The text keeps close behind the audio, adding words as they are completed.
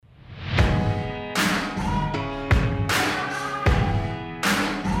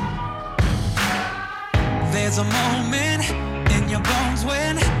There's a moment in your bones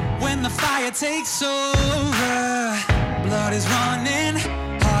when the fire takes over. Blood is running,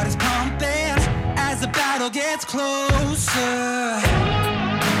 heart is pumping as the battle gets closer.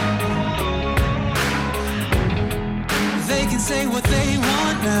 They can say what they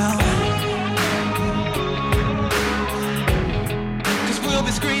want now, 'cause we'll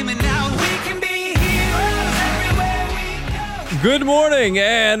be screaming out, we can be heroes everywhere we go. Good morning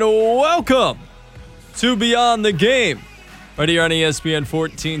and welcome to Beyond the Game, right here on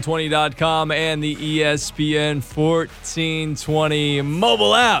ESPN1420.com and the ESPN 1420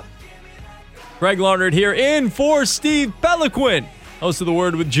 mobile app. Greg Larnard here in for Steve Peliquin, host of The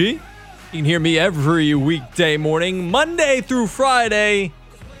Word with G. You can hear me every weekday morning, Monday through Friday.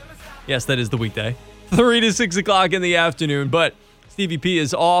 Yes, that is the weekday. 3 to 6 o'clock in the afternoon. But Stevie P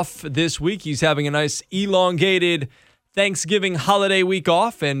is off this week. He's having a nice elongated Thanksgiving holiday week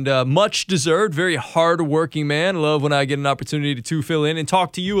off, and much deserved. Very hard-working man. Love when I get an opportunity to fill in and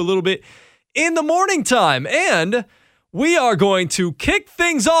talk to you a little bit in the morning time. And we are going to kick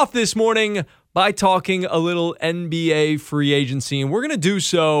things off this morning by talking a little NBA free agency. And we're going to do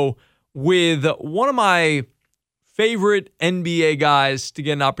so with one of my favorite NBA guys to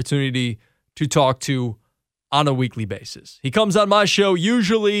get an opportunity to talk to on a weekly basis. He comes on my show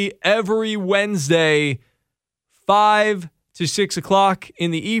usually every Wednesday, 5 to 6 o'clock in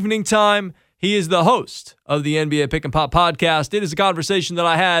the evening time. He is the host of the NBA Pick and Pop podcast. It is a conversation that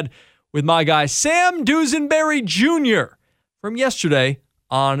I had with my guy, Sam Dusenbury Jr. from yesterday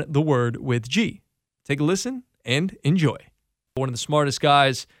on The Word with G. Take a listen and enjoy. One of the smartest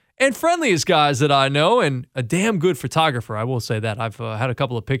guys and friendliest guys that I know, and a damn good photographer, I will say that. I've had a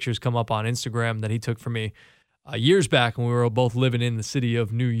couple of pictures come up on Instagram that he took for me years back when we were both living in the city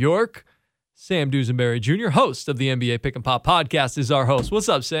of New York. Sam Dusenbury Jr., host of the NBA Pick and Pop podcast, is our host. What's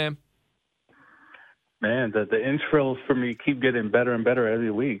up, Sam? Man, the intros for me keep getting better and better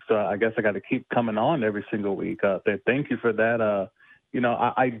every week, so I guess I got to keep coming on every single week. Thank you for that.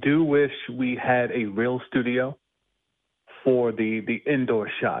 I do wish we had a real studio for the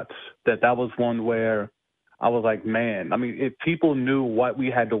indoor shots. That was one where I was like, man, I mean, if people knew what we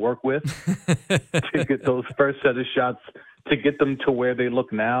had to work with to get those first set of shots, to get them to where they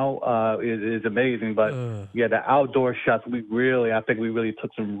look now is amazing. But, yeah, the outdoor shots, I think we really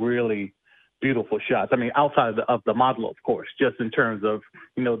took some really beautiful shots. I mean, outside of the model, of course, just in terms of,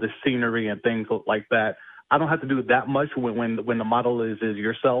 the scenery and things like that. I don't have to do that much when the model is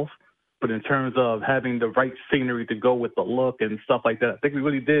yourself. But in terms of having the right scenery to go with the look and stuff like that, I think we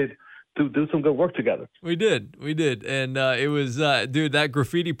really did do some good work together. We did. And it was, dude, that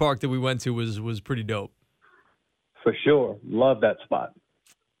graffiti park that we went to was pretty dope. For sure. Love that spot.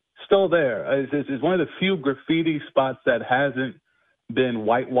 Still there. It's one of the few graffiti spots that hasn't been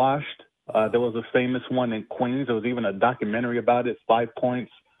whitewashed. There was a famous one in Queens. There was even a documentary about it, 5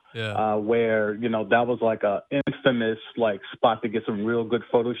 Points. Yeah. Where, that was like a infamous spot to get some real good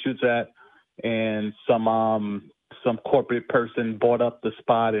photo shoots at. And some corporate person bought up the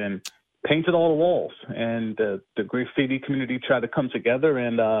spot and painted all the walls. And the graffiti community tried to come together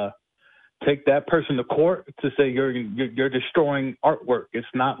and take that person to court to say you're destroying artwork. It's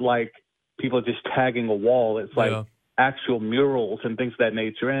not like people just tagging a wall. It's like actual murals and things of that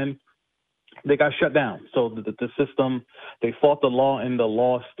nature. And they got shut down. So the system, they fought the law, and the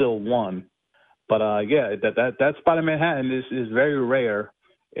law still won. But that spot in Manhattan is very rare,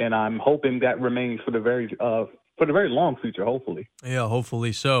 and I'm hoping that remains for the very long future. Hopefully. Yeah,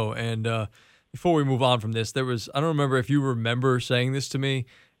 hopefully so. And before we move on from this, I don't remember if you remember saying this to me,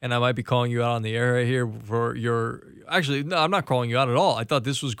 and I might be calling you out on the air right here for your. Actually, no, I'm not calling you out at all. I thought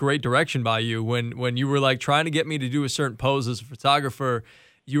this was great direction by you when you were trying to get me to do a certain pose as a photographer.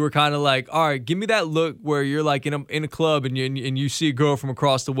 You were kind of like, all right, give me that look where you're in a club and you see a girl from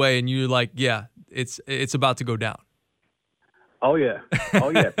across the way and you're like, yeah, it's about to go down. Oh yeah,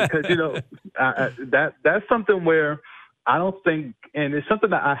 because that's something where I don't think, and it's something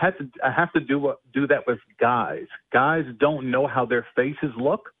that I have to do that with guys. Guys don't know how their faces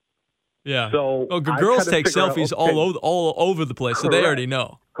look. Yeah. So girls take selfies all over the place, so they already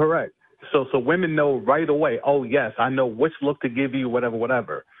know. Correct. So women know right away, oh, yes, I know which look to give you,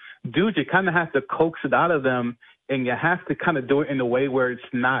 whatever. Dudes, you kind of have to coax it out of them, and you have to kind of do it in a way where it's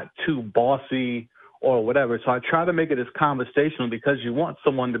not too bossy or whatever. So I try to make it as conversational because you want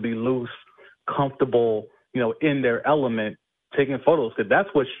someone to be loose, comfortable, in their element, taking photos. Because that's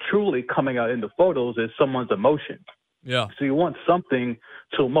what's truly coming out in the photos is someone's emotion. Yeah. So you want something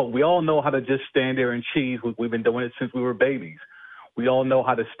to emote. We all know how to just stand there and cheese. We've been doing it since we were babies. We all know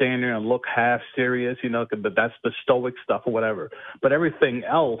how to stand there and look half serious, but that's the stoic stuff or whatever. But everything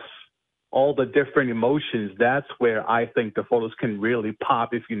else all the different emotions, that's where I think the photos can really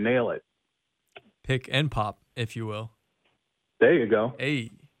pop if you nail it. Pick and pop, if you will. There you go.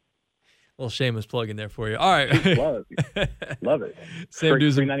 Hey. Little shameless plug in there for you. All right. Love it. Sam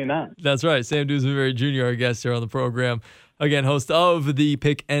 $3.99. That's right. Sam Dusenbury Jr., our guest here on the program. Again, host of the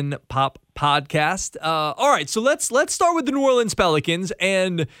Pick and Pop podcast. All right, so let's start with the New Orleans Pelicans.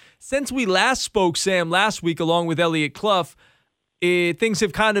 And since we last spoke, Sam, last week, along with Elliot Clough, things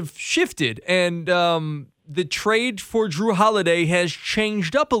have kind of shifted. And the trade for Drew Holiday has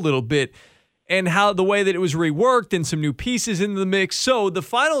changed up a little bit, and how the way that it was reworked and some new pieces in the mix. So the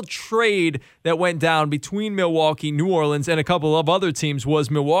final trade that went down between Milwaukee, New Orleans, and a couple of other teams was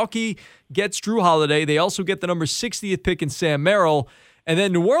Milwaukee gets Drew Holiday. They also get the number 60th pick in Sam Merrill. And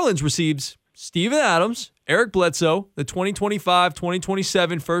then New Orleans receives Steven Adams, Eric Bledsoe, the 2025,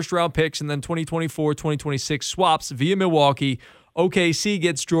 2027 first-round picks, and then 2024, 2026 swaps via Milwaukee. OKC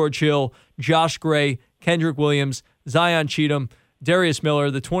gets George Hill, Josh Gray, Kendrick Williams, Zion Cheatham, Darius Miller,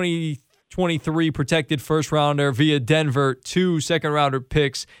 the 2023 protected first rounder via Denver, 2 second-rounder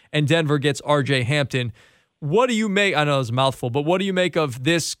picks, and Denver gets RJ Hampton. What do you make? I know it's a mouthful, but what do you make of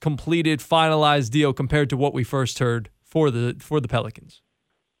this completed, finalized deal compared to what we first heard for the Pelicans?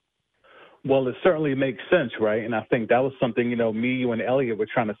 Well, it certainly makes sense, right? And I think that was something, me, you, and Elliot were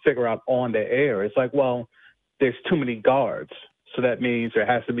trying to figure out on the air. It's like, well, there's too many guards, so that means there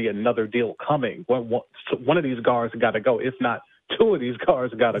has to be another deal coming. One of these guards got to go. If not, two of these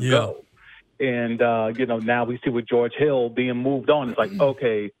guards got to go. And, now we see with George Hill being moved on. It's like,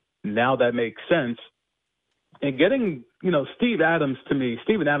 okay, now that makes sense. And getting, Steven Adams to me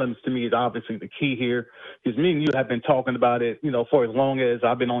is obviously the key here. Because me and you have been talking about it, for as long as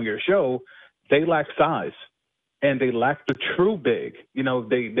I've been on your show. They lack size. And they lack the true big.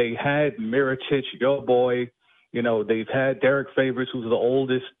 They had Mirotic, your boy. They've had Derek Favors, who's the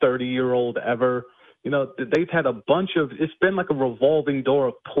oldest 30-year-old ever. They've had a bunch of – it's been like a revolving door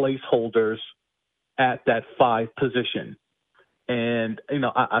of placeholders at that 5 position. And,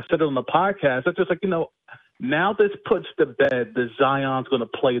 I said it on the podcast. It's just like, now this puts to bed the Zion's going to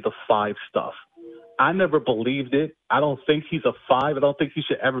play the 5 stuff. I never believed it. I don't think he's a 5. I don't think he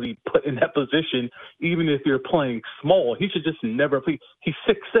should ever be put in that position, even if you're playing small. He should just never play. He's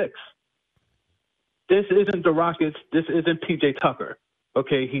 6'6". This isn't the Rockets. This isn't P.J. Tucker.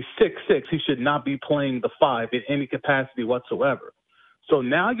 Okay, he's 6'6". He should not be playing the 5 in any capacity whatsoever. So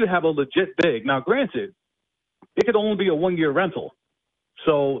now you have a legit big. Now, granted, it could only be a 1-year rental.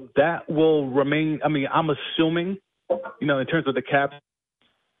 So that will remain. I mean, I'm assuming, in terms of the cap,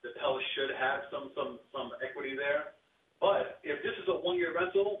 the Pels should have some equity there. But if this is a 1-year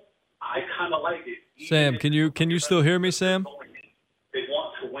rental, I kind of like it. Sam, can you still hear me, Sam? They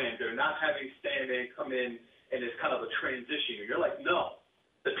want to win. They're not having Sandman come in and it's kind of a transition. You're like, no.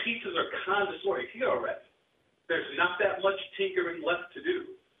 The pieces are kind of sorted here already. There's not that much tinkering left to do.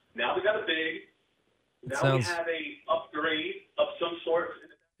 Now we got a big. Now we have a upgrade of some sort.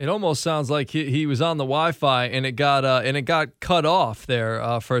 It almost sounds like he was on the Wi-Fi and it got cut off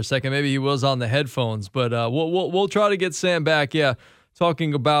there for a second. Maybe he was on the headphones, but we'll try to get Sam back. Yeah,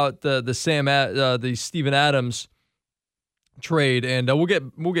 talking about the Steven Adams trade, and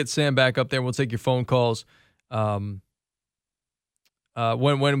we'll get Sam back up there. And we'll take your phone calls when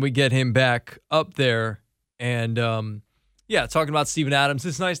we get him back up there. And talking about Steven Adams,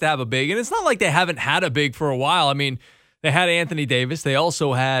 it's nice to have a big, and it's not like they haven't had a big for a while. I mean, they had Anthony Davis. They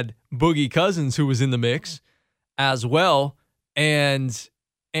also had Boogie Cousins, who was in the mix as well, and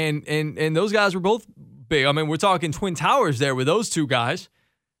those guys were both big. I mean, we're talking Twin Towers there with those two guys,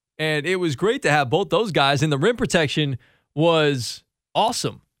 and it was great to have both those guys. And the rim protection was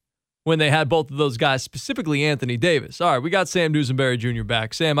awesome when they had both of those guys, specifically Anthony Davis. All right, we got Sam Dusenbury Jr.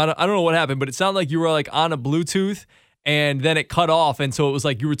 back. Sam, I don't know what happened, but it sounded like you were like on a Bluetooth, and then it cut off, and so it was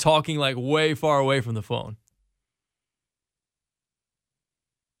like you were talking like way far away from the phone.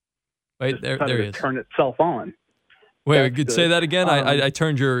 Wait, there he is. Turn itself on. Wait, you could say that again? I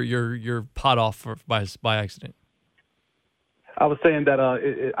turned your pot off by accident. I was saying that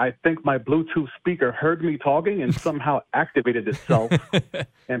I think my Bluetooth speaker heard me talking and somehow activated itself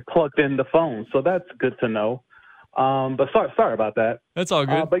and plugged in the phone. So that's good to know. But sorry about that. That's all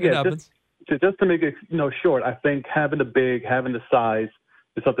good. But yeah, it happens. Just to make it short, I think having the size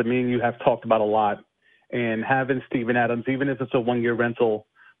is something me and you have talked about a lot. And having Steven Adams, even if it's a 1-year rental,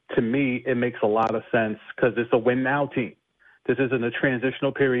 to me, it makes a lot of sense because it's a win-now team. This isn't a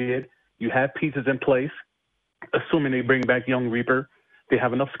transitional period. You have pieces in place. Assuming they bring back Young Reaper, they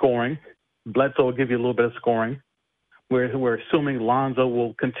have enough scoring. Bledsoe will give you a little bit of scoring. We're assuming Lonzo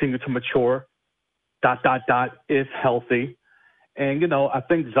will continue to mature, ... if healthy. And, I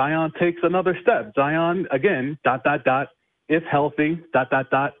think Zion takes another step. Zion, again, ... if healthy, ...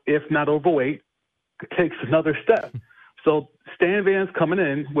 if not overweight, takes another step. So Stan Van's coming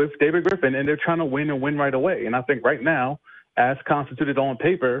in with David Griffin, and they're trying to win and win right away. And I think right now, as constituted on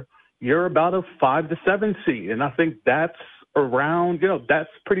paper, you're about a 5 to 7 seed. And I think that's around, that's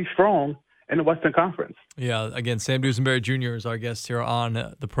pretty strong in the Western Conference. Yeah, again, Sam Dusenbury Jr. is our guest here on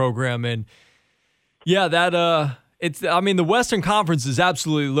the program. And yeah, the Western Conference is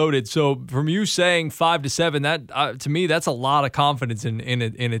absolutely loaded. So from you saying 5 to 7, that to me, that's a lot of confidence in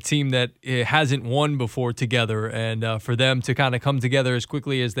a team that hasn't won before together. And for them to kind of come together as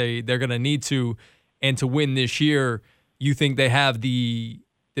quickly as they're going to need to, and to win this year, you think they have the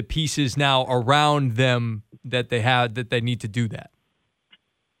pieces now around them that they need to do that?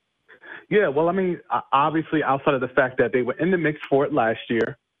 Yeah, well, obviously outside of the fact that they were in the mix for it last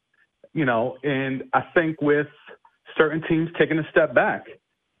year, and I think with certain teams taking a step back,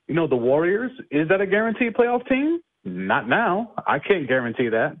 the Warriors, is that a guaranteed playoff team? Not now. I can't guarantee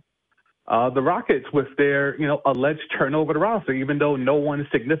that. The Rockets, with their, alleged turnover to roster, even though no one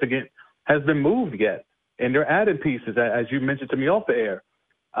significant has been moved yet, and they're adding pieces, as you mentioned to me off the air.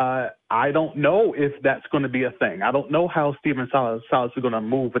 I don't know if that's going to be a thing. I don't know how Steven Silas is going to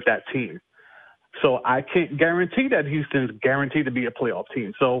move with that team. So I can't guarantee that Houston's guaranteed to be a playoff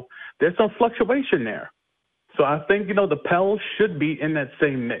team. So there's some fluctuation there. So I think, the Pels should be in that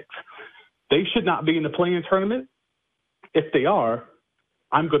same mix. They should not be in the play-in tournament. If they are,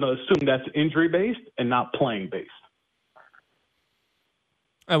 I'm going to assume that's injury-based and not playing-based.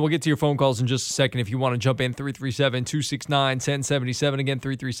 And we'll get to your phone calls in just a second. If you want to jump in, 337-269-1077. Again,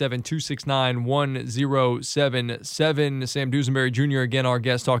 337-269-1077. Sam Dusenbury Jr., again, our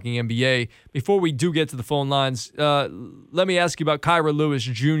guest talking NBA. Before we do get to the phone lines, let me ask you about Kira Lewis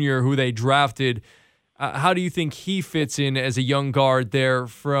Jr., who they drafted. How do you think he fits in as a young guard there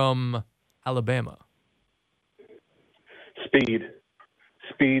from Alabama? Speed.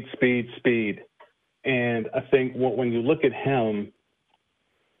 And I think when you look at him,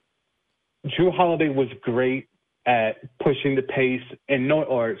 Drew Holiday was great at pushing the pace and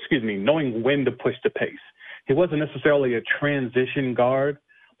knowing when to push the pace. He wasn't necessarily a transition guard,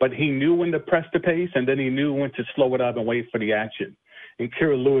 but he knew when to press the pace, and then he knew when to slow it up and wait for the action. And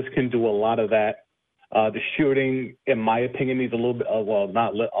Kira Lewis can do a lot of that. The shooting, in my opinion, needs a little bit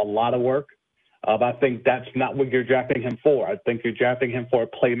not a lot of work. But I think that's not what you're drafting him for. I think you're drafting him for a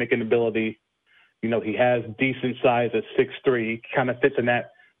playmaking ability. He has decent size at 6'3". He kind of fits in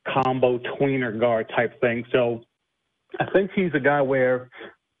that combo tweener guard type thing. So I think he's a guy where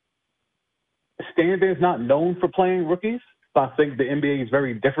Stan Van's not known for playing rookies, but I think the NBA is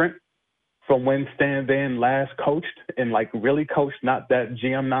very different from when Stan Van last coached and really coached, not that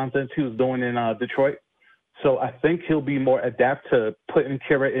GM nonsense he was doing in Detroit. So I think he'll be more adept to putting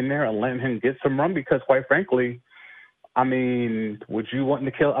Kira in there and letting him get some run because, quite frankly, would you want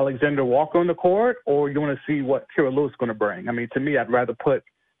to kill Alexander Walker on the court, or you want to see what Kira Lewis is going to bring? To me, I'd rather put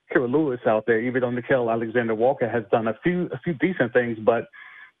Kira Lewis out there, even though Nickeil Alexander-Walker has done a few decent things, but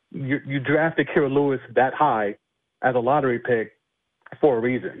you drafted Kira Lewis that high as a lottery pick for a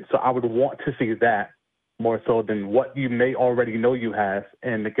reason. So I would want to see that more so than what you may already know you have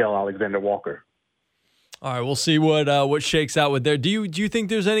in Nickeil Alexander-Walker. All right, we'll see what shakes out with there. Do you think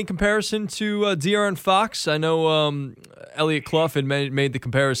there's any comparison to De'Aaron Fox? I know Elliot Clough had made the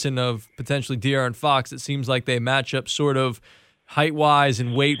comparison of potentially De'Aaron Fox. It seems like they match up sort of height-wise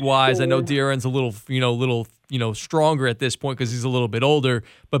and weight-wise. I know De'Aaron's a little stronger at this point because he's a little bit older,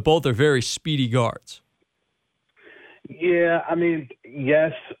 but both are very speedy guards. Yeah,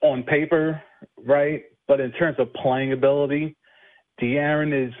 yes, on paper, right? But in terms of playing ability,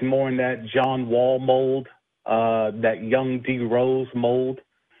 De'Aaron is more in that John Wall mold, that young D Rose mold.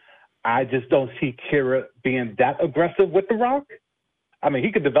 I just don't see Kira being that aggressive with the rock.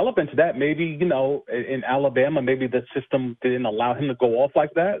 He could develop into that. Maybe, in Alabama, maybe the system didn't allow him to go off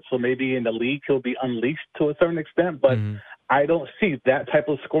like that. So maybe in the league he'll be unleashed to a certain extent. But I don't see that type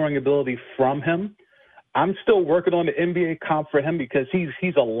of scoring ability from him. I'm still working on the NBA comp for him because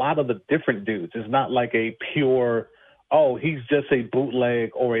he's a lot of the different dudes. It's not like a pure, he's just a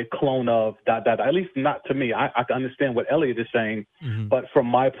bootleg or a clone of ... At least not to me. I can understand what Elliot is saying. But from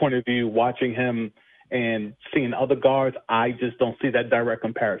my point of view, watching him and seeing other guards, I just don't see that direct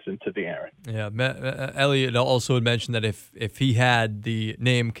comparison to De'Aaron. Yeah, Elliot also had mentioned that if he had the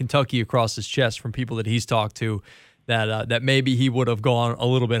name Kentucky across his chest from people that he's talked to, that maybe he would have gone a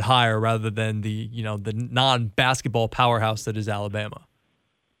little bit higher rather than the non-basketball powerhouse that is Alabama.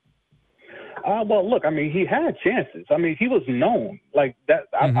 Well, look, I mean, he had chances. I mean, he was known like that.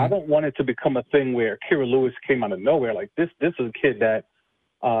 I don't want it to become a thing where Kira Lewis came out of nowhere. Like this is a kid that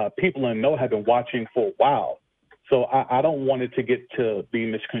people in know have been watching for a while. So I don't want it to get to be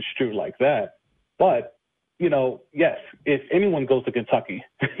misconstrued like that. But, yes, if anyone goes to Kentucky,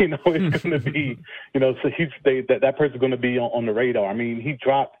 it's going to be, so that person's going to be on the radar. I mean, he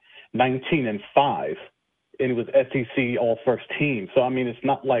dropped 19-5. And it was SEC all first team. So, I mean, it's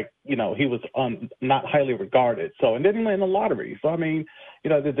not like, he was not highly regarded. So, and then he went in the lottery. So, I mean,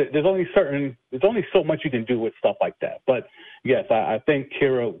 there's only so much you can do with stuff like that. But, yes, I think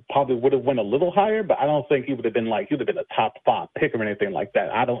Kira probably would have went a little higher, but I don't think he would have been a top 5 pick or anything like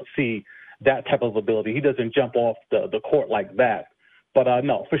that. I don't see that type of ability. He doesn't jump off the court like that. But,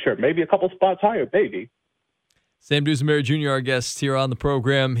 no, for sure. Maybe a couple spots higher, maybe. Sam Dusenbury Jr., our guest here on the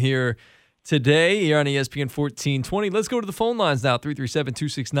program here today here on ESPN 1420. Let's go to the phone lines now,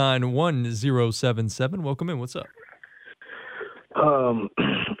 337-269-1077. Welcome in. What's up? Man,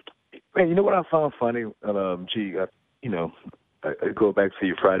 you know what I found funny? I go back to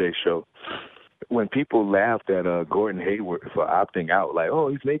your Friday show. When people laughed at Gordon Hayward for opting out, like, oh,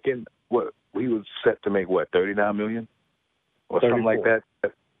 he's making what? He was set to make, what, $39 million? Or 34. Something like that?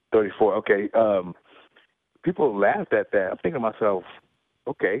 34, okay. People laughed at that. I'm thinking to myself,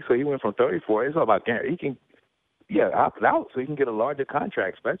 okay, so he went from 34. It's all about guarantee. He can, opt out so he can get a larger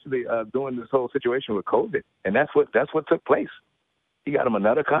contract, especially during this whole situation with COVID. And that's what took place. He got him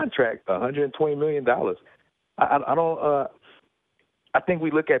another contract, $120 million. I don't. I think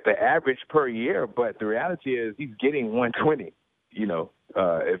we look at the average per year, but the reality is he's getting 120.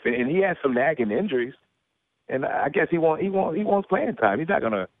 And he has some nagging injuries, and I guess he wants playing time. He's not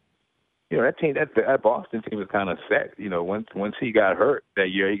gonna. That team, that Boston team was kind of set. Once he got hurt that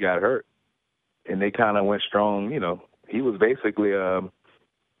year, he got hurt, and they kind of went strong. He was basically a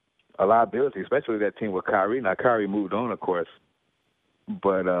liability, especially that team with Kyrie. Now Kyrie moved on, of course,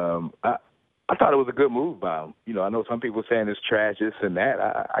 but I thought it was a good move by him. I know some people saying it's trash, this and that.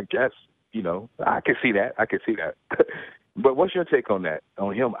 I guess I can see that. But what's your take on that?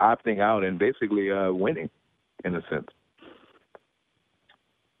 On him opting out and basically winning, in a sense.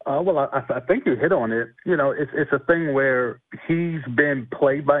 Well, I think you hit on it. It's a thing where he's been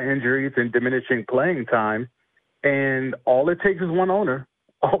plagued by injuries and diminishing playing time, and all it takes is one owner.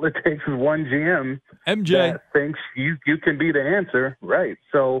 All it takes is one GM MJ that thinks you can be the answer, right?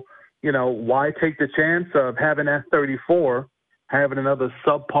 So, why take the chance of having that 34, having another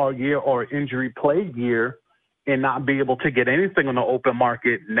subpar year or injury-plagued year, and not be able to get anything on the open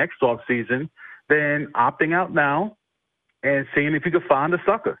market next offseason, than opting out now and seeing if you could find a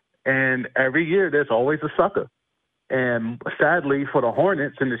sucker. And every year there's always a sucker. And sadly for the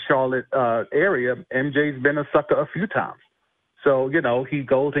Hornets in the Charlotte area, MJ's been a sucker a few times. So, he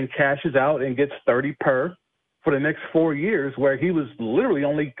goes and cashes out and gets 30 per for the next 4 years, where he was literally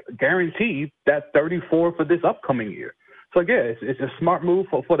only guaranteed that 34 for this upcoming year. So, yeah, it's a smart move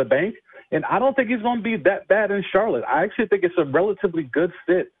for the bank. And I don't think he's going to be that bad in Charlotte. I actually think it's a relatively good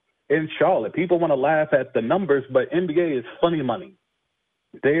fit in Charlotte. People want to laugh at the numbers, but NBA is funny money.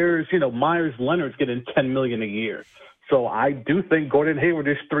 There's, Myers Leonard's getting $10 million a year. So I do think Gordon Hayward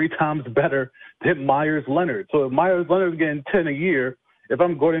is 3 times better than Myers Leonard. So if Myers Leonard's getting 10 a year, if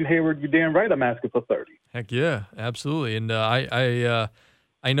I'm Gordon Hayward, you're damn right I'm asking for 30. Heck yeah, absolutely. And I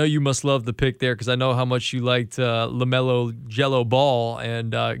know you must love the pick there, because I know how much you liked LaMelo Jello Ball,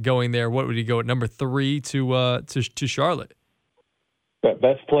 and going there. What would he go at number 3 to Charlotte?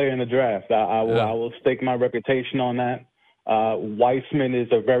 Best player in the draft. I will stake my reputation on that. Weissman is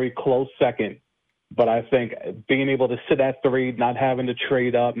a very close second, but I think being able to sit at 3, not having to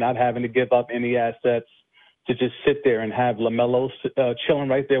trade up, not having to give up any assets, to just sit there and have LaMelo chilling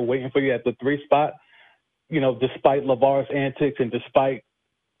right there waiting for you at the 3 spot, despite LeVar's antics and despite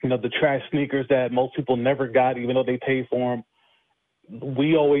the trash sneakers that most people never got, even though they paid for them,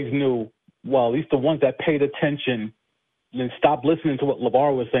 we always knew, well, at least the ones that paid attention and stopped listening to what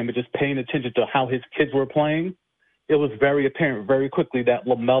LeVar was saying, but just paying attention to how his kids were playing, it was very apparent very quickly that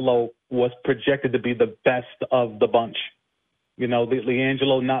LaMelo was projected to be the best of the bunch.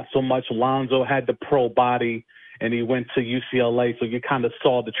 LiAngelo, not so much. Lonzo had the pro body, and he went to UCLA, so you kind of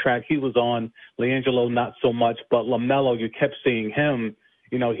saw the track he was on. LiAngelo, not so much. But LaMelo, you kept seeing him.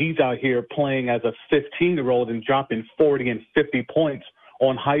 He's out here playing as a 15-year-old and dropping 40 and 50 points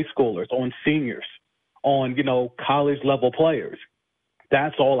on high schoolers, on seniors, on, college-level players.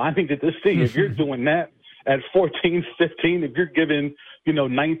 That's all I needed to see. If you're doing that at 14, 15, if you're giving,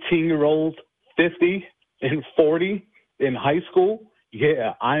 19-year-olds 50 and 40 in high school,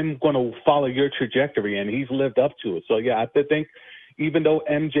 yeah, I'm going to follow your trajectory, and he's lived up to it. So, yeah, I think even though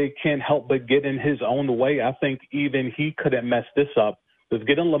MJ can't help but get in his own way, I think even he couldn't mess this up. Let's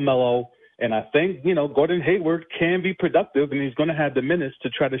get in LaMelo. And I think, Gordon Hayward can be productive, and he's going to have the minutes to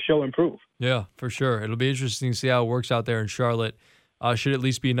try to show improve. Yeah, for sure. It'll be interesting to see how it works out there in Charlotte. Should at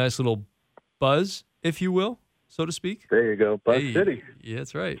least be a nice little buzz, if you will, so to speak. There you go, Buzz City. Yeah,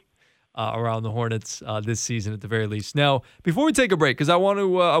 that's right. Around the Hornets this season at the very least. Now, before we take a break, because I want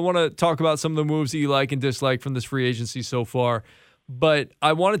to talk about some of the moves that you like and dislike from this free agency so far, but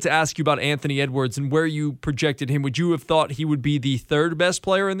I wanted to ask you about Anthony Edwards and where you projected him. Would you have thought he would be the third best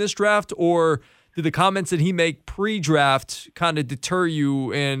player in this draft, or did the comments that he made pre-draft kind of deter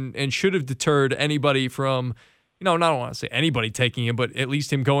you and should have deterred anybody from, I don't want to say anybody taking him, but at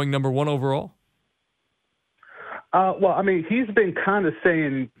least him going number one overall? Well, I mean, he's been kind of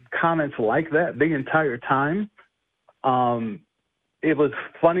saying comments like that the entire time. It was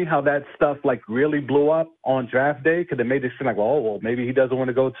funny how that stuff really blew up on draft day, because it made it seem like, well, maybe he doesn't want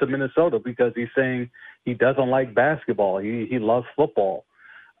to go to Minnesota because he's saying he doesn't like basketball. He loves football.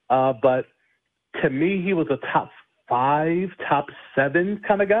 But to me, he was a top 5, top 7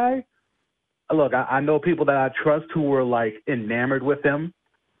 kind of guy. Look, I know people that I trust who were enamored with him.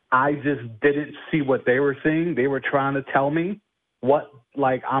 I just didn't see what they were seeing. They were trying to tell me what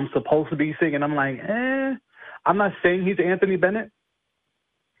I'm supposed to be seeing, and I'm like, I'm not saying he's Anthony Bennett.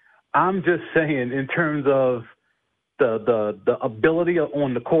 I'm just saying in terms of the ability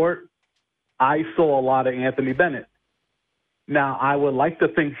on the court, I saw a lot of Anthony Bennett. Now, I would like to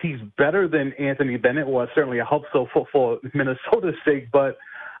think he's better than Anthony Bennett. Well, certainly I hope so for Minnesota's sake, but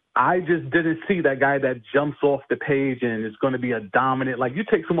I just didn't see that guy that jumps off the page and is going to be a dominant. You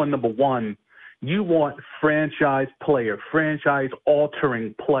take someone number one, you want franchise player,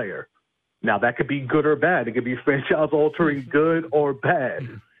 franchise-altering player. Now, that could be good or bad. It could be franchise-altering good or bad.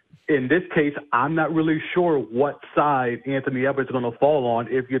 In this case, I'm not really sure what side Anthony Edwards is going to fall on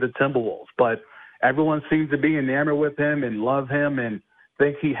if you're the Timberwolves. But everyone seems to be enamored with him and love him and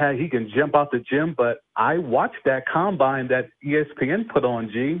think he can jump out the gym. But I watched that combine that ESPN put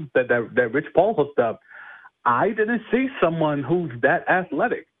on, that Rich Paul hooked up. I didn't see someone who's that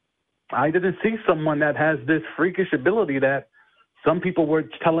athletic. I didn't see someone that has this freakish ability that some people were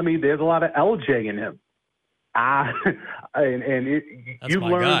telling me there's a lot of LJ in him. You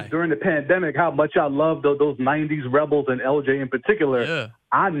learned during the pandemic how much I loved those 90s Rebels and LJ in particular. Yeah.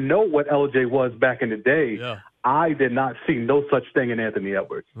 I know what LJ was back in the day. Yeah. I did not see no such thing in Anthony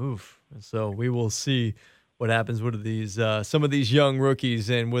Edwards. Oof. So we will see what happens with these some of these young rookies,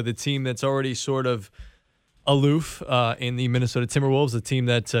 and with a team that's already sort of aloof in the Minnesota Timberwolves, a team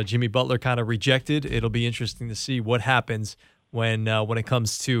that Jimmy Butler kind of rejected. It'll be interesting to see what happens when it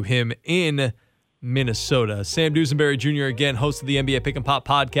comes to him in Minnesota. Sam Dusenbury Jr., again, host of the NBA Pick and Pop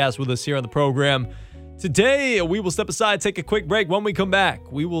podcast, with us here on the program. Today, we will step aside, take a quick break. When we come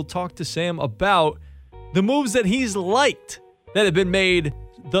back, we will talk to Sam about the moves that he's liked that have been made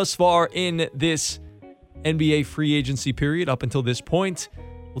thus far in this NBA free agency period up until this point.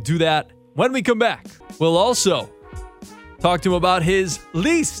 We'll do that when we come back. We'll also talk to him about his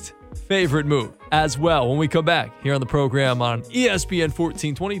least favorite move as well when we come back here on the program on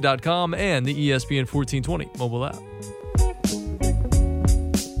ESPN1420.com and the ESPN 1420 mobile app.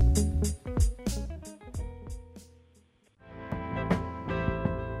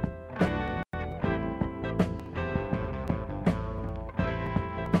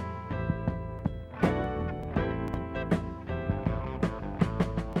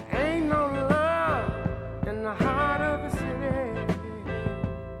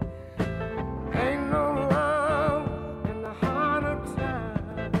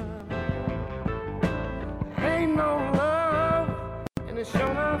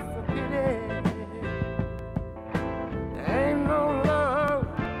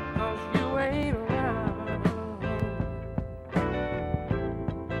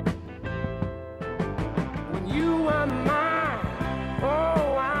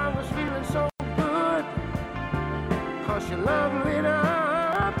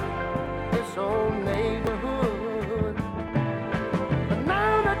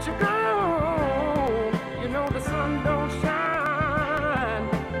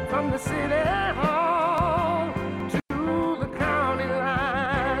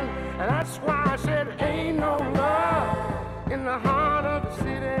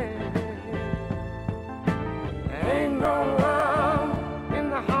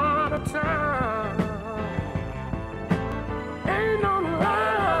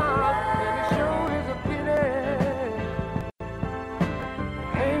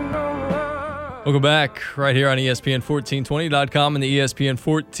 Welcome back right here on ESPN1420.com and the ESPN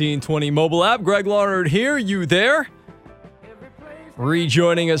 1420 mobile app. Greg Larnard here. You there?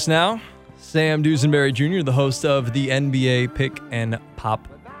 Rejoining us now, Sam Dusenbury Jr., the host of the NBA Pick and Pop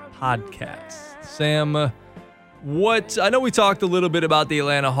podcast. Sam, I know we talked a little bit about the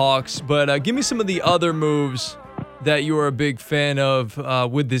Atlanta Hawks, but give me some of the other moves that you are a big fan of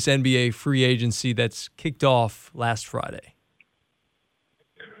with this NBA free agency that's kicked off last Friday.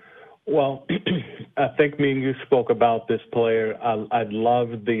 Well, I think me and you spoke about this player. I love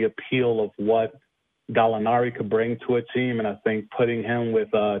the appeal of what Gallinari could bring to a team, and I think putting him with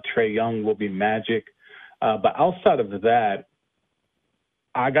Trae Young will be magic. But outside of that,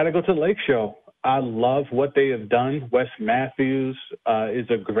 I got to go to the Lake Show. I love what they have done. Wes Matthews is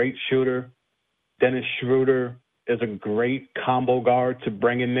a great shooter. Dennis Schroeder is a great combo guard to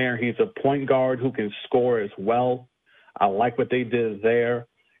bring in there. He's a point guard who can score as well. I like what they did there.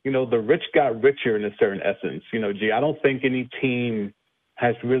 You know, the rich got richer in a certain essence. You know, I don't think any team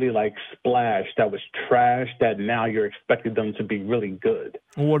has really splashed that was trash that now you're expecting them to be really good.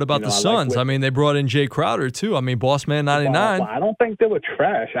 Well, what about the Suns? I mean, they brought in Jay Crowder too. I mean, Boss Man 99. Well, I don't think they were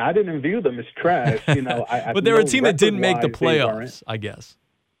trash. I didn't view them as trash. You know, but they're a team that didn't make the playoffs, I guess.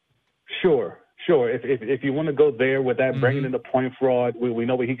 Sure. If you want to go there with that, bringing in the point fraud, we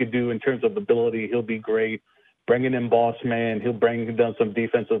know what he could do in terms of ability. He'll be great. Bringing in Boss Man, he'll bring down some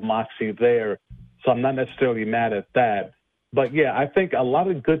defensive moxie there. So I'm not necessarily mad at that. But, yeah, I think a lot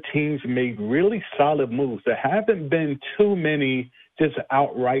of good teams made really solid moves. There haven't been too many just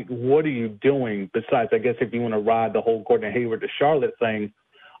outright, what are you doing? Besides, I guess, if you want to ride the whole Gordon Hayward to Charlotte thing.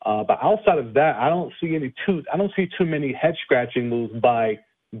 But outside of that, I don't see too many head-scratching moves by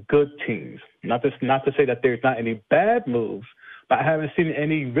good teams. Not to say that there's not any bad moves, but I haven't seen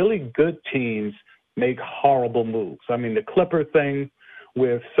any really good teams make horrible moves. I mean, the Clipper thing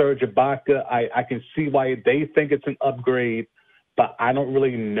with Serge Ibaka, I can see why they think it's an upgrade, but I don't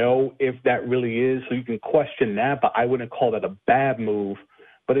really know if that really is. So you can question that, but I wouldn't call that a bad move.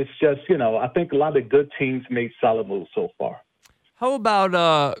 But it's just, I think a lot of good teams made solid moves so far. How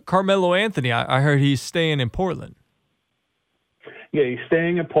about Carmelo Anthony? I heard he's staying in Portland. Yeah, he's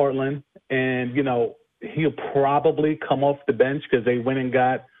staying in Portland, and, he'll probably come off the bench because they went and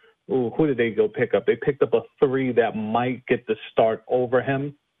got who did they go pick up? They picked up a 3 that might get the start over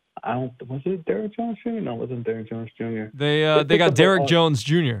him. Was it Derrick Jones Jr.? No, it wasn't Derrick Jones Jr. They got Derrick Jones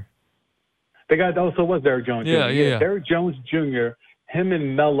Jr. They got also was Derrick Jones Jr. Yeah. Derrick Jones Jr. Him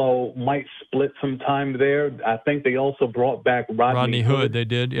and Melo might split some time there. I think they also brought back Rodney Hood. They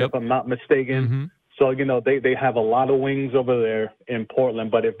did, yep. If I'm not mistaken. Mm-hmm. So, they have a lot of wings over there in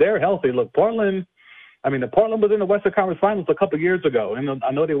Portland. But if they're healthy, look, Portland was in the Western Conference Finals a couple years ago. And I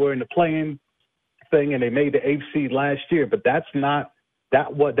know they were in the play-in thing and they made the 8th seed last year, but that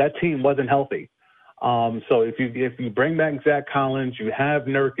team wasn't healthy. So if you bring back Zach Collins, you have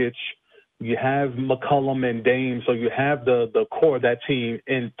Nurkic, you have McCollum and Dame, so you have the core of that team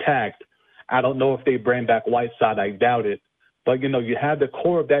intact. I don't know if they bring back Whiteside. I doubt it. But, you have the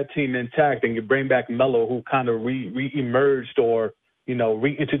core of that team intact, and you bring back Melo, who kind of re-emerged or,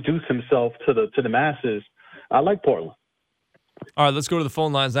 reintroduced himself to the masses. I like Portland. All right, let's go to the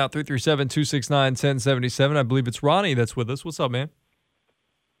phone lines now, 337-269-1077. I believe it's Ronnie that's with us. What's up, man?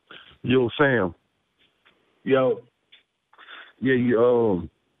 Yo, Sam. Yo. Yeah, you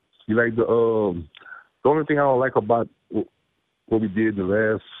like the only thing I don't like about what we did the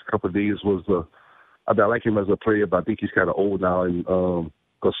last couple of days was I like him as a player, but I think he's kind of old now. And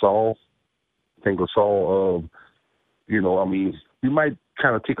Gasol, I think Gasol, we might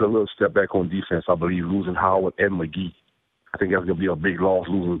kind of take a little step back on defense, I believe, losing Howard and McGee. I think that's going to be a big loss,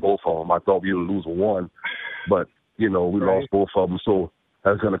 losing both of them. I thought we would lose one, but, we lost both of them. So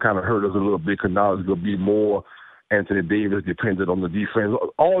that's going to kind of hurt us a little bit because now it's going to be more Anthony Davis dependent on the defense.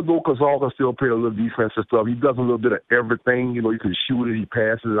 Although Gasol can still play a little defensive stuff, he does a little bit of everything. He can shoot it, he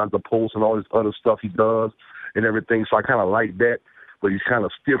passes it out the post and all this other stuff he does and everything. So I kind of like that. But he's kind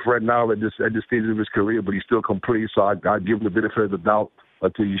of stiff right now at this stage of his career, but he still can play. So I give him the benefit of the doubt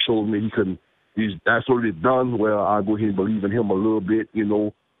until he shows me he's absolutely done. Well, I go ahead and believe in him a little bit,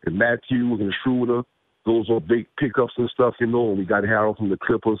 and Matthews and Schroeder, those are big pickups and stuff, and we got Harold from the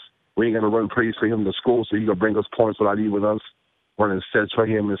Clippers. We ain't going to run plays for him to score, so he's going to bring us points without even us running sets for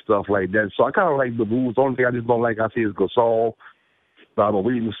him and stuff like that. So I kind of like the moves. The only thing I just don't like, I see, is Gasol. But I'm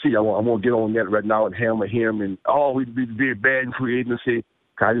waiting to see. I want to get on that right now and hammer him. And we'd be very bad in free agency.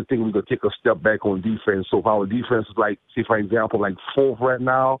 I just think we're going to take a step back on defense. So if our defense is say, for example, 4th right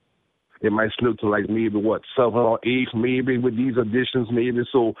now, it might slip to maybe 7th or 8th, maybe with these additions, maybe.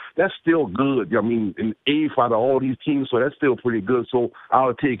 So that's still good. An 8th out of all these teams, so that's still pretty good. So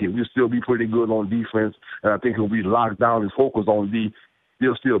I'll take it. We'll still be pretty good on defense, and I think we'll be locked down and focused on D.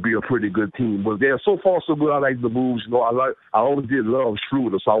 they'll still be a pretty good team. But they're so far so good. I like the moves. I always did love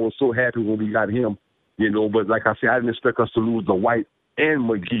Schroeder, so I was so happy when we got him. But like I said, I didn't expect us to lose the White and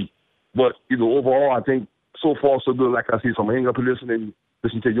McGee. But overall, I think so far so good. Like I said, so I'm hang up and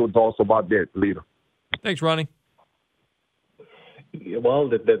listen to your thoughts about that later. Thanks, Ronnie. Well,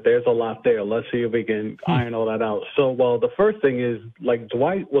 there's a lot there. Let's see if we can iron all that out. So, the first thing is,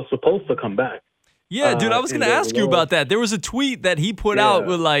 Dwight was supposed to come back. Yeah, dude, I was going to ask you about that. There was a tweet that he put out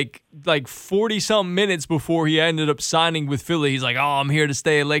with like 40-something minutes before he ended up signing with Philly. He's like, oh, I'm here to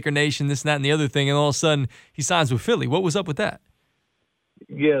stay at Laker Nation, this and that and the other thing. And all of a sudden, he signs with Philly. What was up with that?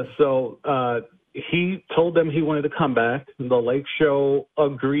 Yeah, so he told them he wanted to come back. The Lake Show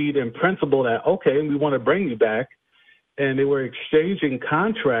agreed in principle that, okay, we want to bring you back. And they were exchanging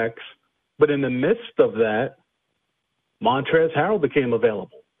contracts. But in the midst of that, Montrezl Harrell became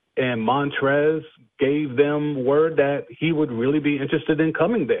available. And Montrez gave them word that he would really be interested in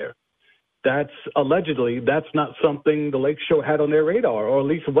coming there. That's not something the Lake Show had on their radar, or at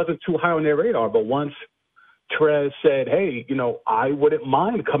least it wasn't too high on their radar. But once Trez said, hey, I wouldn't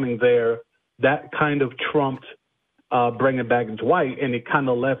mind coming there, that kind of trumped bringing back Dwight, and it kind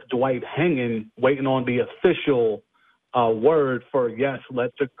of left Dwight hanging, waiting on the official word for, yes,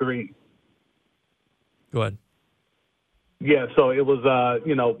 let's agree. Go ahead. Yeah, so it was,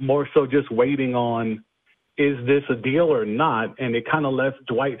 more so just waiting on, is this a deal or not? And it kind of left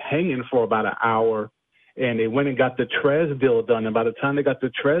Dwight hanging for about an hour, and they went and got the Trez deal done. And by the time they got the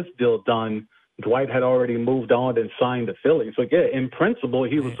Trez deal done, Dwight had already moved on and signed to Philly. So, yeah, in principle,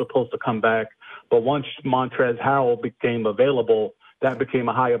 he was supposed to come back. But once Montrezl Harrell became available, that became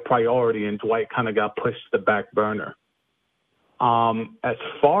a higher priority, and Dwight kind of got pushed to the back burner. As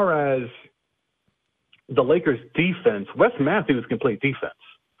far as the Lakers' defense, Wes Matthews can play defense.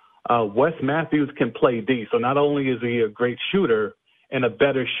 Wes Matthews can play D. So not only is he a great shooter and a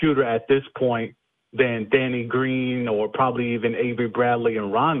better shooter at this point than Danny Green or probably even Avery Bradley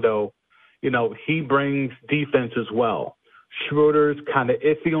and Rondo, he brings defense as well. Schroeder's kind of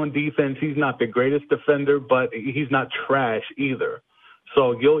iffy on defense. He's not the greatest defender, but he's not trash either.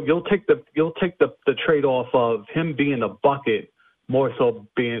 So you'll take the trade-off of him being a bucket more so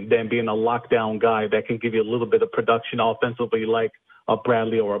than being a lockdown guy that can give you a little bit of production offensively like a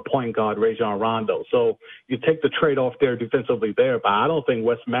Bradley or a point guard, Rajon Rondo. So you take the trade-off there defensively there, but I don't think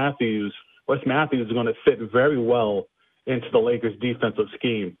Wes Matthews is going to fit very well into the Lakers' defensive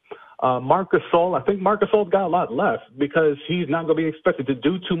scheme. Marc Gasol, I think Marc Gasol's got a lot left because he's not going to be expected to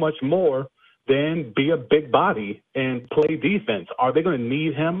do too much more than be a big body and play defense. Are they going to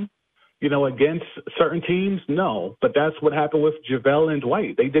need him, against certain teams? No, but that's what happened with JaVale and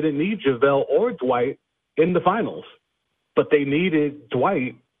Dwight. They didn't need JaVale or Dwight in the finals, but they needed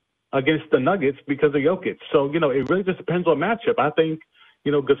Dwight against the Nuggets because of Jokic. So, it really just depends on matchup. I think,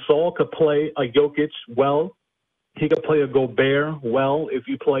 Gasol could play a Jokic well. He could play a Gobert well if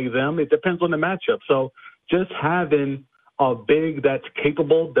you play them. It depends on the matchup. So just having a big that's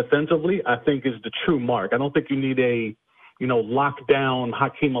capable defensively, I think, is the true mark. I don't think you need a, lockdown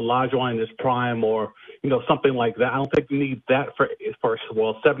Hakeem Olajuwon in his prime or, something like that. I don't think you need that for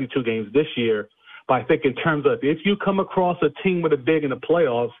 72 games this year. But I think in terms of if you come across a team with a big in the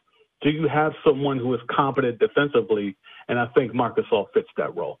playoffs, do you have someone who is competent defensively? And I think Marc Gasol fits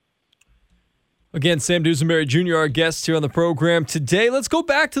that role. Again, Sam Dusenbury Jr., our guest here on the program today. Let's go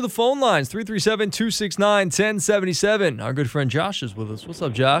back to the phone lines, 337-269-1077. Our good friend Josh is with us. What's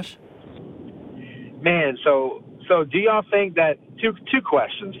up, Josh? Man, so do y'all think that two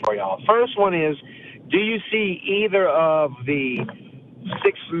questions for y'all. First one is, do you see either of the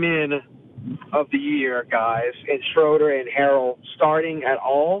 6 men of the year guys in Schroeder and Harrell starting at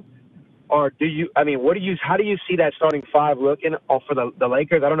all? Or how do you see that starting five looking for the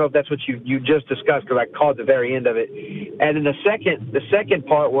Lakers? I don't know if that's what you just discussed because I caught the very end of it. And then the second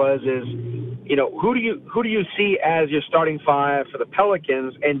part is who do you see as your starting five for the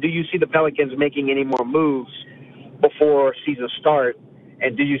Pelicans? And do you see the Pelicans making any more moves before season start?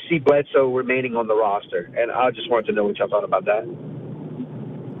 And do you see Bledsoe remaining on the roster? And I just wanted to know what y'all thought about that.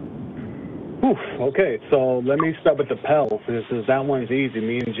 Okay, so let me start with the Pels. That one's easy.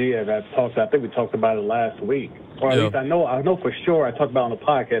 Me and G have talked. I think we talked about it last week, or at least I know for sure. I talked about it on the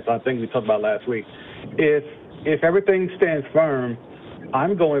podcast. I think we talked about it last week. If everything stands firm,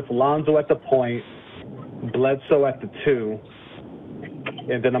 I'm going for Lonzo at the point, Bledsoe at the 2,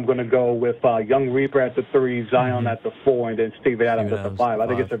 and then I'm going to go with Young Reaper at the 3, Zion at the 4, and then Steven Adams at the 5. I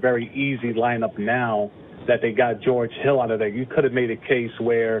think it's a very easy lineup now that they got George Hill out of there. You could have made a case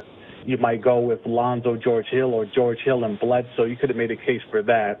where you might go with Lonzo, George Hill, or George Hill and Bledsoe. You could have made a case for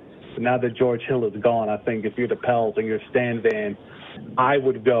that. But now that George Hill is gone, I think if you're the Pels and you're Stan Van, I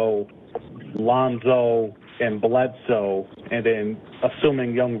would go Lonzo and Bledsoe, and then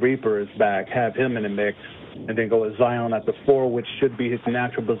assuming Young Reaper is back, have him in the mix, and then go with Zion at the 4, which should be his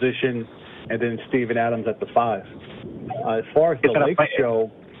natural position, and then Steven Adams at the 5. As far as the Lakers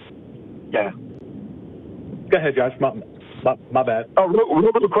show, yeah. Go ahead, Josh. My bad. Oh,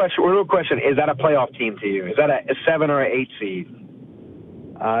 real question. Is that a playoff team to you? Is that a 7 or an 8 seed?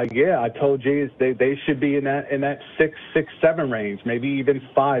 Yeah, I told you they should be in that 6, 7 range, maybe even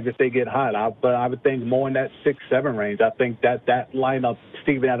 5 if they get hot. But I would think more in that 6, 7 range. I think that lineup,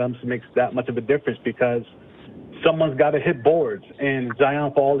 Steven Adams, makes that much of a difference because someone's got to hit boards, and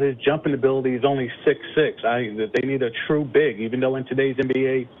Zion, for all his jumping ability, is only 6'6". They need a true big. Even though in today's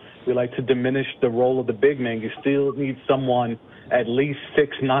NBA we like to diminish the role of the big man, you still need someone at least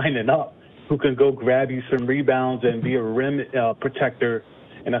 6'9" and up who can go grab you some rebounds and be a rim protector.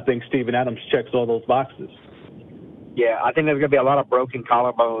 And I think Steven Adams checks all those boxes. Yeah, I think there's going to be a lot of broken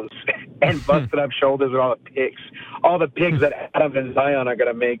collarbones and busted up shoulders with all the picks that Adams and Zion are going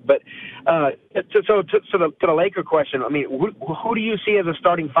to make. But to the Laker question, I mean, who do you see as a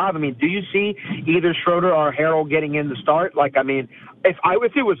starting 5? I mean, do you see either Schroeder or Harrell getting in the start? Like, I mean, if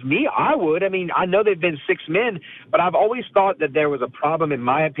it was me, I would. I mean, I know they've been 6 men, but I've always thought that there was a problem, in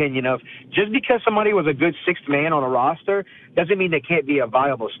my opinion, of just because somebody was a good 6th man on a roster doesn't mean they can't be a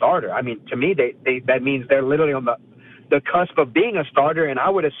viable starter. I mean, to me, that means they're literally on the cusp of being a starter, and I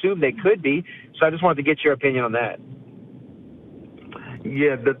would assume they could be. So I just wanted to get your opinion on that.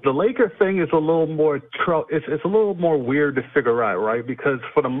 Yeah, the Laker thing is a little more it's a little more weird to figure out, right? Because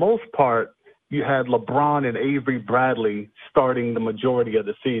for the most part, you had LeBron and Avery Bradley starting the majority of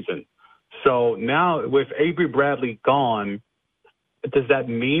the season. So now with Avery Bradley gone, does that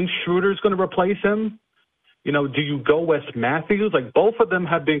mean Schroeder's going to replace him? You know, do you go Wes Matthews? Like, both of them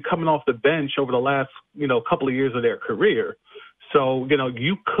have been coming off the bench over the last, couple of years of their career. So,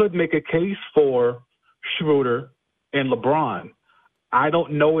 you could make a case for Schroeder and LeBron. I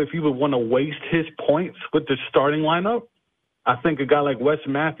don't know if you would want to waste his points with the starting lineup. I think a guy like Wes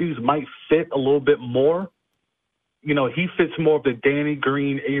Matthews might fit a little bit more. He fits more of the Danny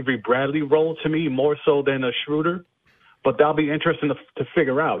Green, Avery Bradley role to me, more so than a Schroeder. But that'll be interesting to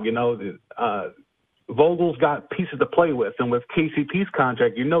figure out. Vogel's got pieces to play with, and with KCP's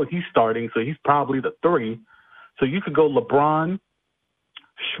contract, he's starting, so he's probably the 3. So you could go LeBron,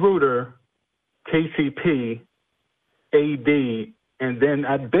 Schroeder, KCP, AD, and then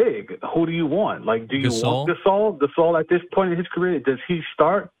at big, who do you want? Like, do you want Gasol? Gasol at this point in his career, does he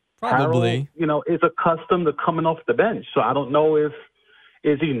start? Probably. Harold, is accustomed to coming off the bench, so I don't know is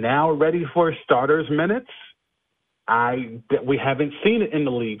he now ready for starters minutes? We haven't seen it in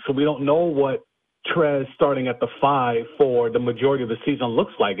the league, so we don't know what Trez starting at the 5 for the majority of the season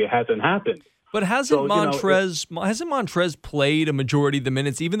looks like. It hasn't happened. But hasn't Montrez played a majority of the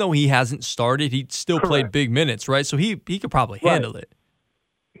minutes? Even though he hasn't started, he still played big minutes, right? So he could probably handle it.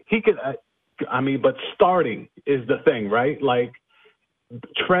 He could. But starting is the thing, right? Like,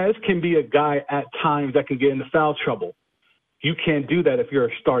 Trez can be a guy at times that can get into foul trouble. You can't do that if you're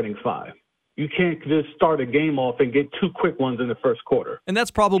a starting 5. You can't just start a game off and get 2 quick ones in the first quarter. And that's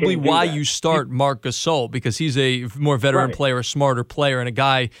probably why you start Marc Gasol, because he's a more veteran player, a smarter player, and a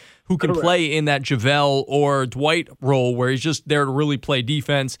guy who can play in that JaVale or Dwight role where he's just there to really play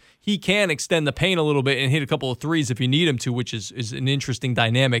defense. He can extend the paint a little bit and hit a couple of threes if you need him to, which is an interesting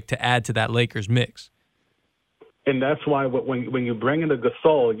dynamic to add to that Lakers mix. And that's why when you bring in a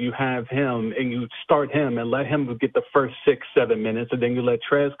Gasol, you have him and you start him and let him get the first 6, 7 minutes, and then you let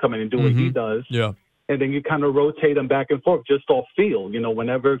Trez come in and do what he does. Yeah. And then you kind of rotate him back and forth just off field.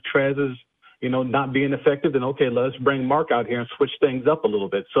 Whenever Trez is, not being effective, then okay, let's bring Mark out here and switch things up a little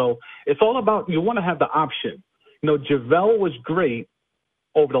bit. So it's all about, you want to have the option. JaVale was great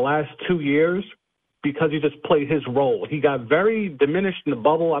over the last 2 years because he just played his role. He got very diminished in the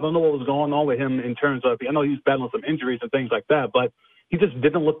bubble. I don't know what was going on with him in terms of, I know he's battling some injuries and things like that, but he just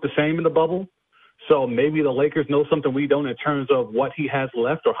didn't look the same in the bubble. So maybe the Lakers know something we don't in terms of what he has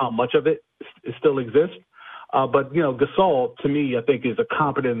left or how much of it still exists. But Gasol, to me, I think is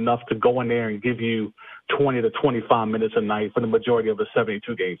competent enough to go in there and give you 20 to 25 minutes a night for the majority of a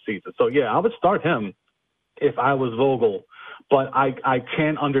 72-game season. So, yeah, I would start him if I was Vogel. But I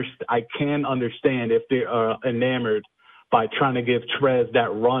can understand if they are enamored by trying to give Trez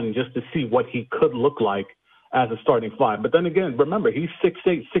that run just to see what he could look like as a starting 5. But then again, remember, he's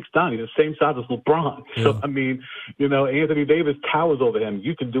 6'8", 6'9". He's the same size as LeBron. Yeah. So, Anthony Davis towers over him.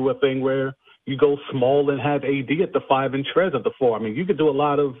 You could do a thing where you go small and have AD at the 5 and Trez at the 4. You could do a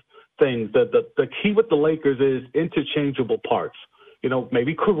lot of things. The key with the Lakers is interchangeable parts.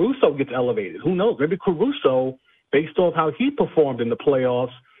 Maybe Caruso gets elevated. Who knows? Maybe Caruso based off how he performed in the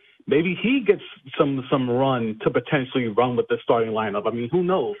playoffs, maybe he gets some run to potentially run with the starting lineup. I mean, who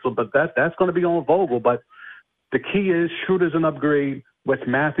knows? So, but that's going to be on Vogel. But the key is Schroeder's an upgrade. Wes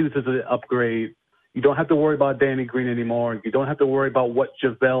Matthews is an upgrade. You don't have to worry about Danny Green anymore. You don't have to worry about what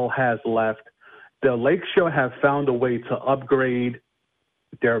JaVale has left. The Lakers have found a way to upgrade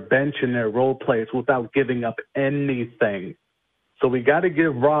their bench and their role players without giving up anything. So we got to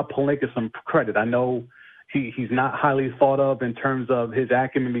give Rob Pelinka some credit. I know he's not highly thought of in terms of his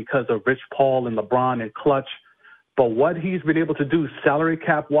acumen because of Rich Paul and LeBron and Clutch. But what he's been able to do salary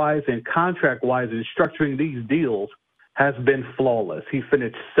cap-wise and contract-wise in structuring these deals has been flawless. He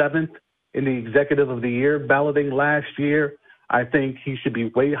finished 7th in the Executive of the Year balloting last year. I think he should be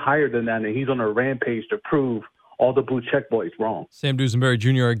way higher than that, and he's on a rampage to prove all the blue check boys wrong. Sam Dusenbury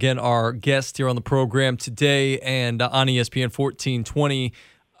Jr., again, our guest here on the program today and on ESPN 1420.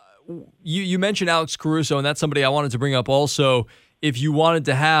 You mentioned Alex Caruso, and that's somebody I wanted to bring up also. If you wanted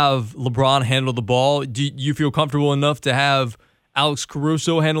to have LeBron handle the ball, do you feel comfortable enough to have Alex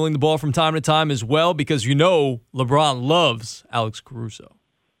Caruso handling the ball from time to time as well? Because you know LeBron loves Alex Caruso.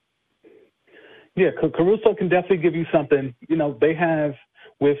 Yeah, Caruso can definitely give you something. You know, they have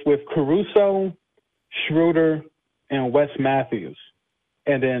with Caruso, Schroeder, and Wes Matthews.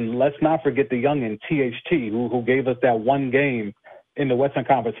 And then let's not forget the youngin, THT, who gave us that one game in the Western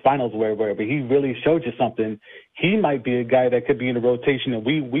Conference Finals where he really showed you something. He might be a guy that could be in the rotation, and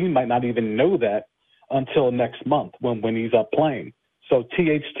we might not even know that until next month when he's up playing. So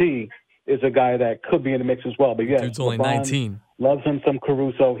THT is a guy that could be in the mix as well. But yeah, dude's only LeBron 19. Loves him some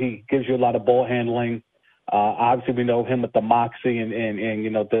Caruso. He gives you a lot of ball handling. Obviously, we know him with the moxie and you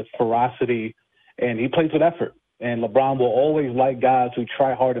know, the ferocity, and he plays with effort. And LeBron will always like guys who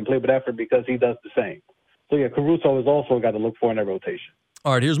try hard and play with effort because he does the same. So, yeah, Caruso is also a guy to look for in that rotation.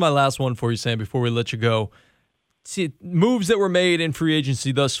 All right, here's my last one for you, Sam, before we let you go. See, moves that were made in free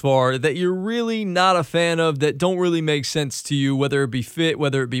agency thus far that you're really not a fan of, that don't really make sense to you, whether it be fit,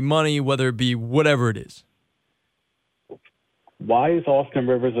 whether it be money, whether it be whatever it is. Why is Austin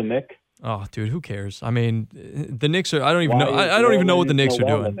Rivers a Knick? Oh, dude, who cares? I mean, the Knicks are. I don't even know. I don't even know what the Knicks are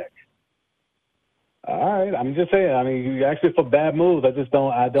doing. All right, I'm just saying. I mean, you asked me for bad moves. I just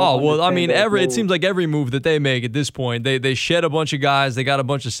don't. Oh well, I mean, it seems like every move that they make at this point, they shed a bunch of guys. They got a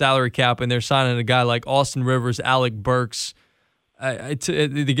bunch of salary cap, and they're signing a guy like Austin Rivers, Alec Burks.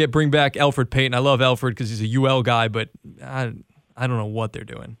 They bring back Elfrid Payton. I love Elfrid because he's a UL guy, but I don't know what they're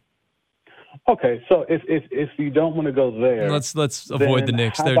doing. Okay, so if you don't want to go there, let's avoid the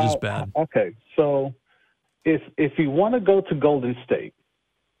Knicks. They're just bad. Okay, so if you want to go to Golden State,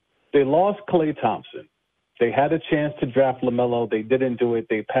 they lost Klay Thompson. They had a chance to draft LaMelo. They didn't do it.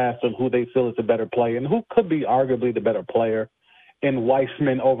 They passed on who they feel is a better player and who could be arguably the better player in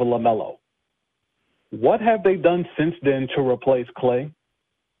Weissman over LaMelo. What have they done since then to replace Klay?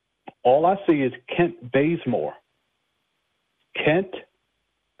 All I see is Kent Bazemore. Kent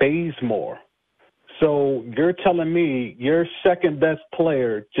Bazemore. So you're telling me your second best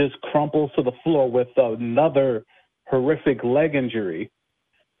player just crumples to the floor with another horrific leg injury.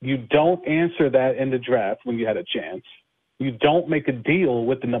 You don't answer that in the draft when you had a chance. You don't make a deal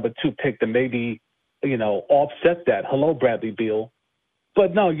with the number 2 pick to maybe, you know, offset that. Hello, Bradley Beal.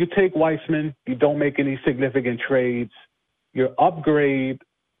 But no, you take Weissman. You don't make any significant trades. Your upgrade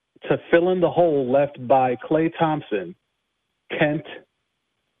to fill in the hole left by Klay Thompson, Kent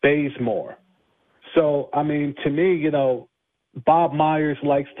Bazemore. So, I mean, to me, you know, Bob Myers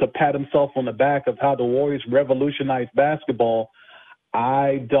likes to pat himself on the back of how the Warriors revolutionized basketball.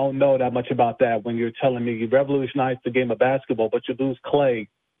 I don't know that much about that when you're telling me you revolutionized the game of basketball, but you lose Klay,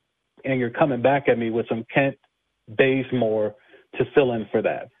 and you're coming back at me with some Kent Bazemore to fill in for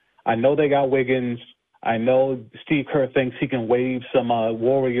that. I know they got Wiggins. I know Steve Kerr thinks he can wave some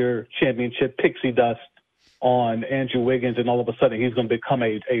Warrior championship pixie dust on Andrew Wiggins, and all of a sudden he's going to become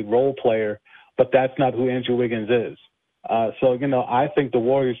a role player, but that's not who Andrew Wiggins is. So, you know, I think the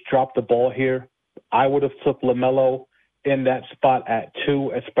Warriors dropped the ball here. I would have took LaMelo in that spot at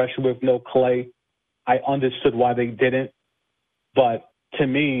 2, especially with no Klay. I understood why they didn't. But to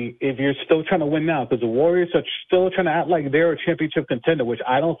me, if you're still trying to win now, because the Warriors are still trying to act like they're a championship contender, which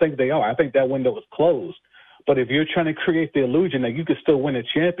I don't think they are. I think that window is closed. But if you're trying to create the illusion that you could still win a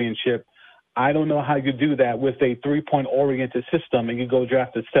championship, I don't know how you do that with a 3-point oriented system and you go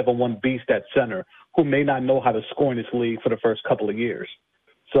draft a 7-1 beast at center who may not know how to score in this league for the first couple of years.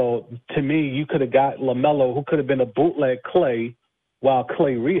 So, to me, you could have got LaMelo, who could have been a bootleg Klay, while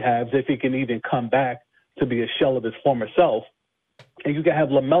Klay rehabs, if he can even come back to be a shell of his former self. And you can have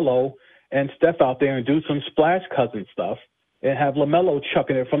LaMelo and Steph out there and do some splash cousin stuff. and have LaMelo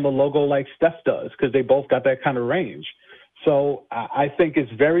chucking it from the logo like Steph does, because they both got that kind of range. So I think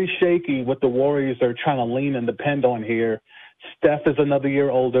it's very shaky what the Warriors are trying to lean and depend on here. Steph is another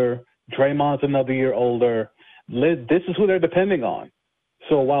year older. Draymond's another year older. This is who they're depending on.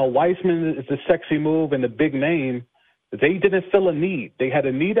 So while Weissman is the sexy move and the big name, they didn't fill a need. They had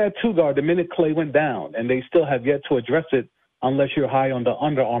a need at two guard the minute Clay went down, and they still have yet to address it unless you're high on the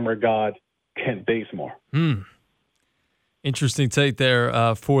Under Armour god, Kent Bazemore. Interesting take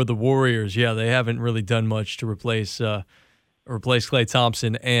there for the Warriors. Yeah, they haven't really done much to replace Klay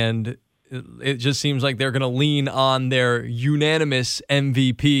Thompson, and it just seems like they're going to lean on their unanimous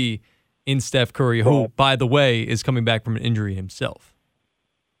MVP in Steph Curry, who, by the way, is coming back from an injury himself.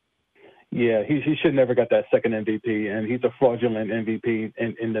 Yeah, he should never got that second MVP, and he's a fraudulent MVP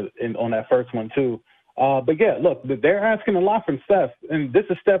on that first one too. But yeah, look, they're asking a lot from Steph, and this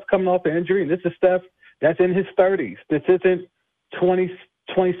is Steph coming off an injury, and this is Steph that's in his 30s. This isn't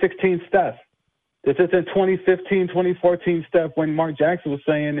 2016 Steph. This isn't 2015, 2014 Steph when Mark Jackson was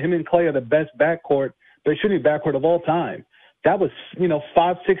saying him and Clay are the best backcourt, the shooting backcourt of all time. That was,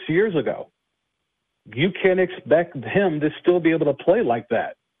 5-6 years ago. You can't expect him to still be able to play like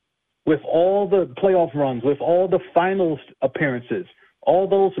that. With all the playoff runs, with all the finals appearances, all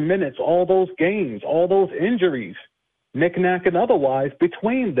those minutes, all those games, all those injuries, knick-knack and otherwise,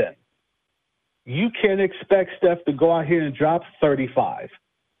 between them. You can't expect Steph to go out here and drop 35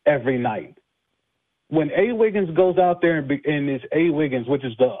 every night. When A. Wiggins goes out there and is A. Wiggins, which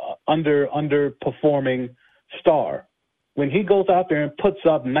is the underperforming star, when he goes out there and puts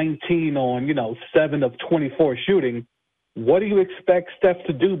up 19 on, 7 of 24 shooting, what do you expect Steph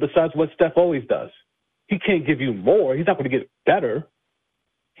to do besides what Steph always does? He can't give you more. He's not going to get better.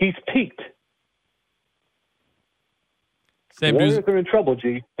 He's peaked. Warriors are in trouble,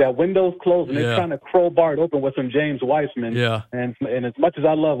 G. That window's closed, and they're trying to crowbar it open with some James Wiseman. Yeah. And as much as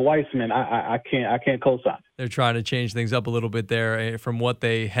I love Wiseman, I can't co-sign. They're trying to change things up a little bit there from what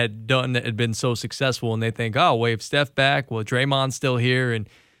they had done that had been so successful, and they think, oh, wave Steph back. Well, Draymond's still here, and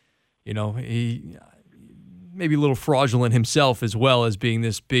he maybe a little fraudulent himself as well as being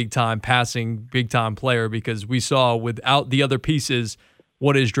this big-time passing, big-time player, because we saw without the other pieces,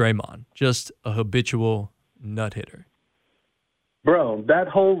 what is Draymond? Just a habitual nut hitter. Bro, that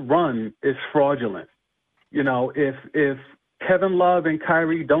whole run is fraudulent. If Kevin Love and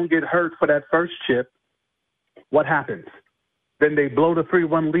Kyrie don't get hurt for that first chip, what happens? Then they blow the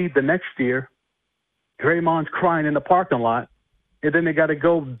 3-1 lead the next year. Draymond's crying in the parking lot. And then they got to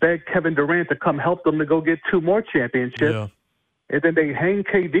go beg Kevin Durant to come help them to go get 2 more championships. Yeah. And then they hang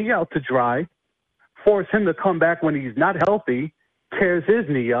KD out to dry, force him to come back when he's not healthy, tears his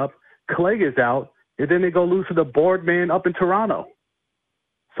knee up, Clay is out, and then they go lose to the board man up in Toronto.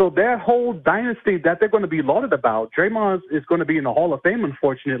 So that whole dynasty that they're going to be lauded about, Draymond is going to be in the Hall of Fame,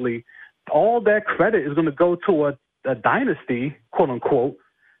 unfortunately. All that credit is going to go to a dynasty, quote unquote,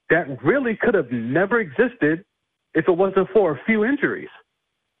 that really could have never existed if it wasn't for a few injuries.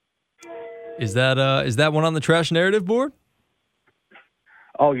 Is that one on the trash narrative board?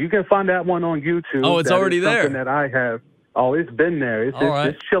 Oh, you can find that one on YouTube. Oh, it's already there. Something that I have. Oh, it's been there.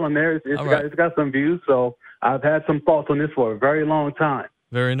 It's chilling there. It's got some views. So I've had some thoughts on this for a very long time.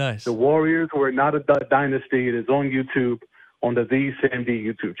 Very nice. The Warriors were not a dynasty. It is on YouTube, on the Sam D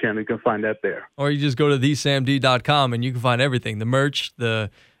YouTube channel. You can find that there. Or you just go to thesamd.com and you can find everything. The merch, the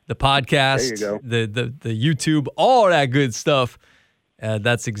podcast, the YouTube, all that good stuff.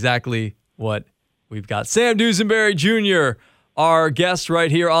 That's exactly what we've got. Sam Dusenbury Jr., our guest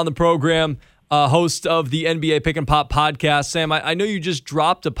right here on the program, host of the NBA Pick and Pop podcast. Sam, I know you just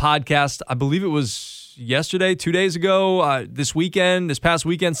dropped a podcast. I believe it was yesterday, 2 days ago, this past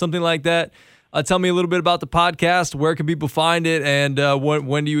weekend, something like that. Tell me a little bit about the podcast. Where can people find it, and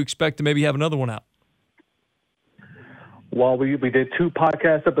when do you expect to maybe have another one out? Well, we did 2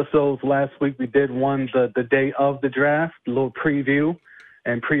 podcast episodes last week. We did one the day of the draft, a little preview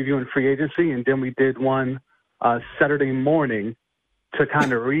and previewing free agency, and then we did one Saturday morning to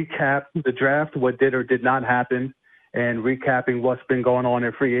kind of recap the draft, what did or did not happen, and recapping what's been going on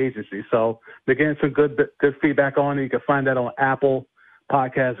in free agency. So we're getting some good feedback on it. You can find that on Apple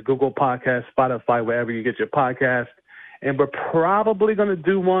Podcasts, Google Podcasts, Spotify, wherever you get your podcast. And we're probably going to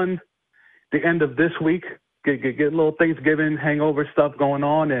do one the end of this week, get a little Thanksgiving hangover stuff going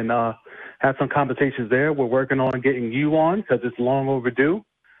on, and have some conversations there. We're working on getting you on because it's long overdue.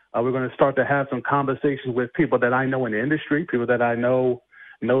 We're going to start to have some conversations with people that I know in the industry, people that I know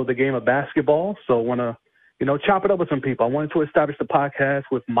the game of basketball. So I want to, chop it up with some people. I wanted to establish the podcast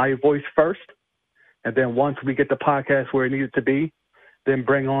with my voice first. And then once we get the podcast where it needed to be, then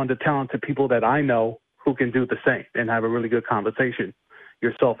bring on the talented people that I know who can do the same and have a really good conversation,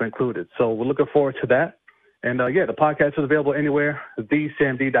 yourself included. So we're looking forward to that. And, the podcast is available anywhere.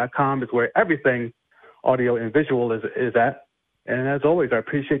 thesamd.com is where everything audio and visual is at. And as always, I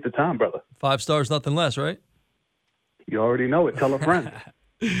appreciate the time, brother. 5 stars, nothing less, right? You already know it. Tell a friend.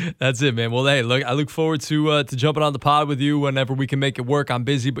 That's it, man. Well, hey, look, I look forward to jumping on the pod with you whenever we can make it work. I'm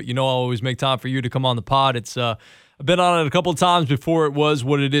busy, but I'll always make time for you to come on the pod. It's I've been on it a couple of times before it was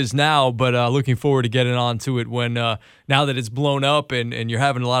what it is now, but looking forward to getting on to it when now that it's blown up and you're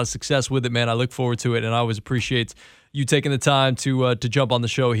having a lot of success with it, man. I look forward to it, and I always appreciate you taking the time to jump on the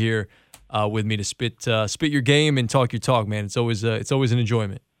show here with me to spit your game and talk your talk, man. It's always an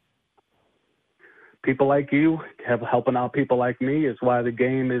enjoyment. People like you helping out people like me is why the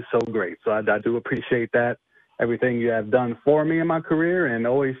game is so great. So I do appreciate that, everything you have done for me in my career, and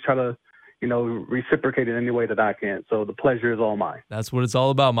always try to, reciprocate in any way that I can. So the pleasure is all mine. That's what it's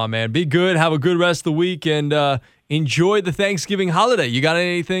all about, my man. Be good. Have a good rest of the week, and enjoy the Thanksgiving holiday. You got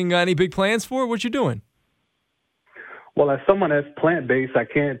anything, any big plans for it? What you doing? Well, as someone that's plant-based, I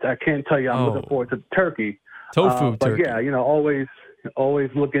can't tell you I'm looking forward to turkey. Tofu but turkey. Yeah, always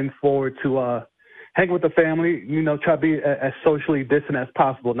looking forward to hang with the family, try to be as socially distant as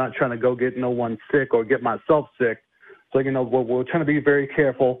possible, not trying to go get no one sick or get myself sick. So, we're trying to be very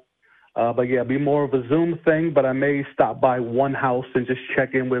careful. But yeah, be more of a Zoom thing, but I may stop by one house and just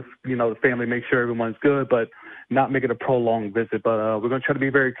check in with, the family, make sure everyone's good, but not make it a prolonged visit. But we're going to try to be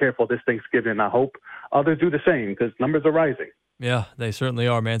very careful this Thanksgiving. I hope others do the same because numbers are rising. Yeah, they certainly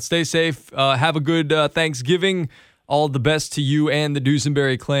are, man. Stay safe. Have a good Thanksgiving. All the best to you and the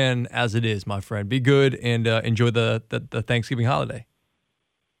Dusenbury clan as it is, my friend. Be good and enjoy the Thanksgiving holiday.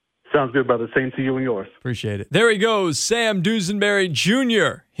 Sounds good, brother. Same to you and yours. Appreciate it. There he goes, Sam Dusenbury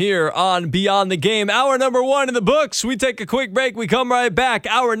Jr. here on Beyond the Game. Hour number 1 in the books. We take a quick break. We come right back.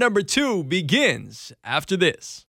 Hour number 2 begins after this.